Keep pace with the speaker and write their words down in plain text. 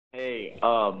Hey,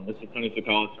 this is Tony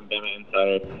Collins from Bama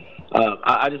Insider.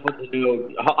 I just want to know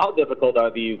how difficult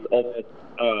are these Ole Miss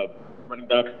running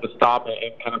backs to stop and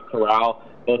kind of corral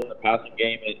both in the passing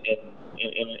game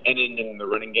and in the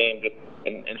running game?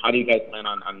 And how do you guys plan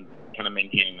on kind of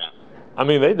maintaining that? I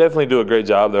mean, they definitely do a great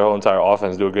job. Their whole entire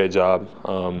offense do a great job.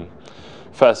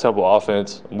 Fast tempo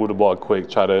offense, move the ball quick,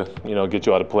 try to get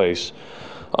you out of place.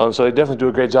 So they definitely do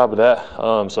a great job of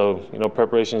that. So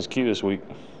preparation is key this week.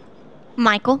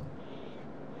 Michael?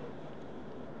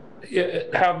 Yeah,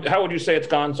 how would you say it's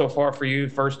gone so far for you?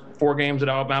 First 4 games at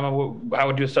Alabama. How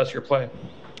would you assess your play?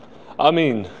 I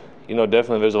mean,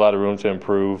 definitely there's a lot of room to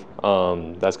improve.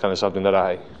 That's kind of something that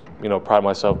I, pride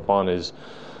myself upon is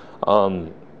I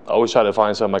always try to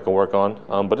find something I can work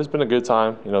on. But it's been a good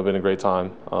time, been a great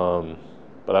time.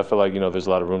 But I feel like, there's a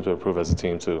lot of room to improve as a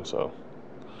team too. So.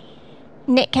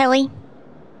 Nick Kelly?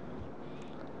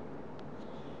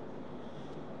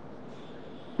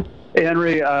 Hey,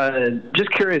 Henry, just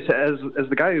curious, as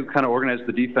the guy who kind of organized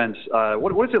the defense,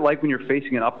 what is it like when you're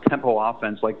facing an up-tempo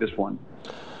offense like this one?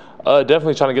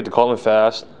 Definitely trying to get the call in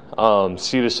fast,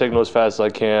 see the signal as fast as I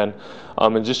can,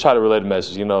 and just try to relay the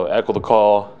message. Echo the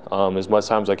call as much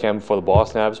time as I can before the ball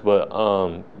snaps. But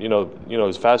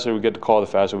as faster we get the call, the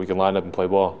faster we can line up and play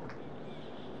ball.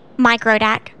 Mike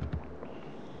Rodak?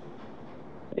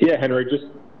 Yeah, Henry,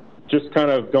 just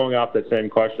kind of going off that same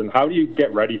question, how do you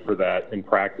get ready for that in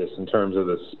practice in terms of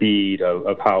the speed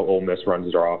of how Ole Miss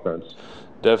runs their offense?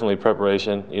 Definitely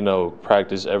preparation,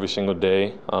 practice every single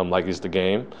day like it's the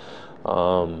game.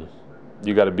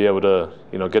 You got to be able to,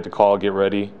 get the call, get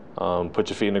ready, put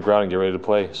your feet in the ground and get ready to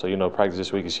play. So, practice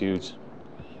this week is huge.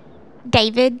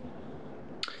 David?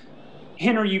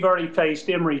 Henry, you've already faced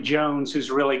Emory Jones, who's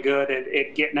really good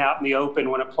at getting out in the open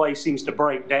when a play seems to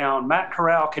break down. Matt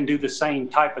Corral can do the same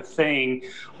type of thing.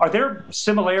 Are there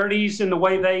similarities in the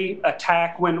way they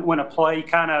attack when a play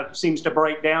kind of seems to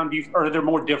break down? Or are there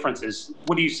more differences?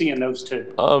 What do you see in those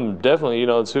two? Definitely,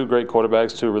 two great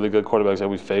quarterbacks, two really good quarterbacks that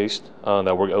we faced,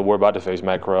 that we're about to face,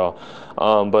 Matt Corral.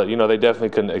 But, they definitely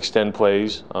can extend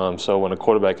plays. So when a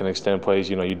quarterback can extend plays,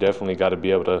 you definitely got to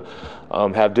be able to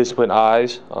have disciplined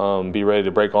eyes, be ready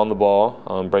to break on the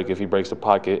ball, break if he breaks the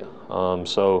pocket.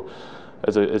 So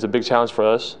it's a big challenge for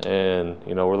us, and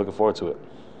we're looking forward to it.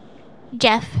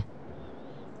 Jeff?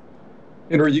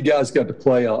 You guys got to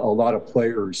play a lot of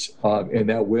players in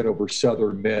that win over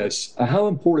Southern Miss. How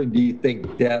important do you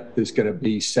think depth is going to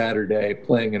be Saturday,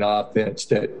 playing an offense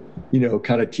that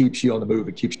kind of keeps you on the move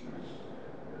and keeps?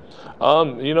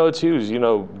 It's huge.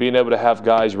 Being able to have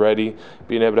guys ready,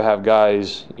 being able to have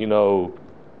guys,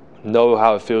 know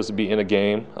how it feels to be in a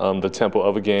game, the tempo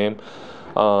of a game.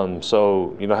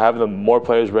 So, having the more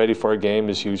players ready for a game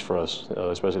is huge for us,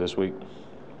 especially this week.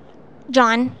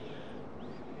 John?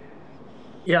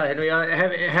 Yeah,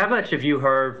 Henry, how much have you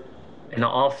heard in the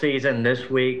offseason this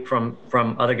week from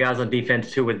other guys on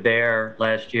defense who were there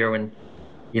last year when,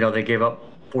 they gave up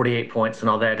 48 points and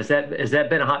all that? Has that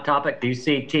been a hot topic? Do you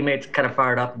see teammates kind of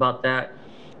fired up about that?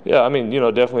 Yeah, I mean,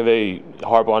 definitely they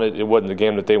harp on it. It wasn't the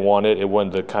game that they wanted. It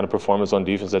wasn't the kind of performance on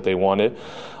defense that they wanted.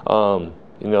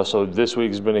 So this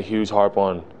week has been a huge harp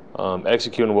on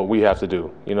executing what we have to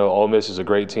do. Ole Miss is a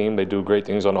great team. They do great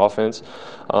things on offense.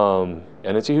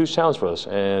 And it's a huge challenge for us.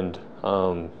 And,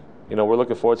 we're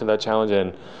looking forward to that challenge.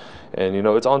 And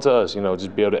it's on to us,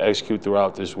 just be able to execute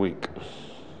throughout this week.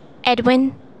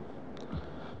 Edwin?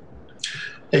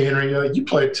 Hey, Henry, you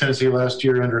played Tennessee last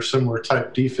year under a similar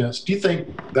type defense. Do you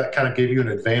think that kind of gave you an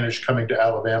advantage coming to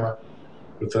Alabama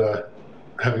with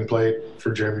having played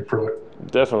for Jeremy Pruitt?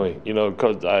 Definitely.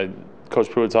 Coach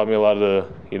Pruitt taught me a lot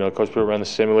of Coach Pruitt ran a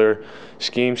similar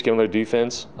scheme, similar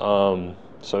defense. So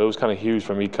it was kind of huge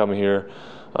for me coming here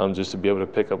just to be able to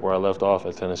pick up where I left off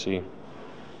at Tennessee.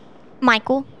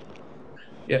 Michael?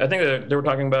 Yeah, I think that they were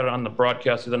talking about it on the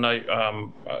broadcast the other night.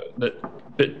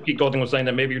 That Pete Golding was saying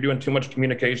that maybe you're doing too much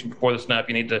communication before the snap.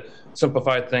 You need to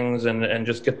simplify things and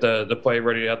just get the play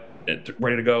ready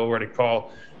to go, ready to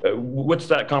call. What's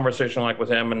that conversation like with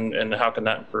him, and how can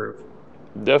that improve?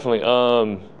 Definitely.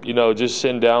 Just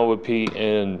sitting down with Pete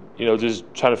and, just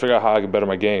trying to figure out how I can better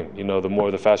my game.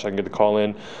 The faster I can get the call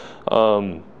in,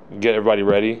 get everybody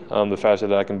ready, the faster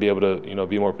that I can be able to,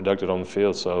 be more productive on the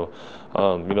field. So,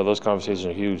 those conversations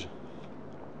are huge.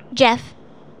 Jeff?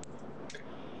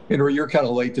 You're kind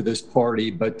of late to this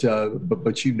party, but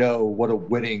what a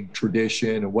winning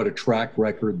tradition and what a track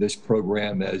record this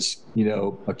program has,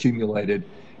 accumulated.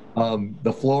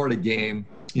 The Florida game,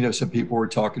 some people were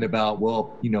talking about,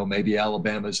 maybe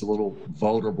Alabama's a little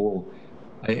vulnerable.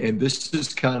 And this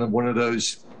is kind of one of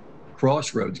those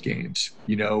crossroads games,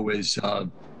 is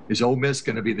Ole Miss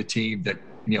going to be the team that,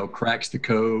 cracks the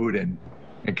code and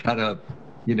kind of,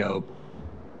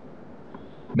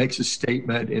 makes a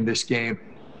statement in this game.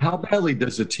 How badly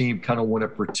does the team kind of want to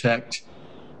protect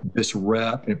this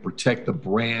rep and protect the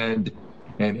brand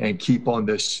and keep on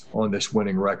this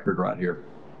winning record right here?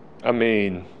 I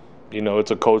mean,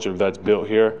 it's a culture that's built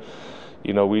here.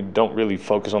 We don't really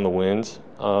focus on the wins.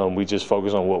 We just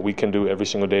focus on what we can do every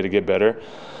single day to get better.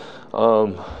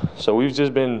 So we've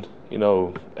just been,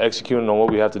 executing on what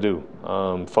we have to do,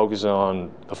 focusing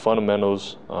on the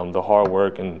fundamentals, the hard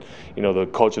work, and, the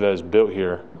culture that is built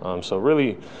here. So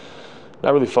really,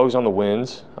 not really focus on the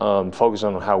wins, focus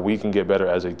on how we can get better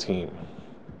as a team.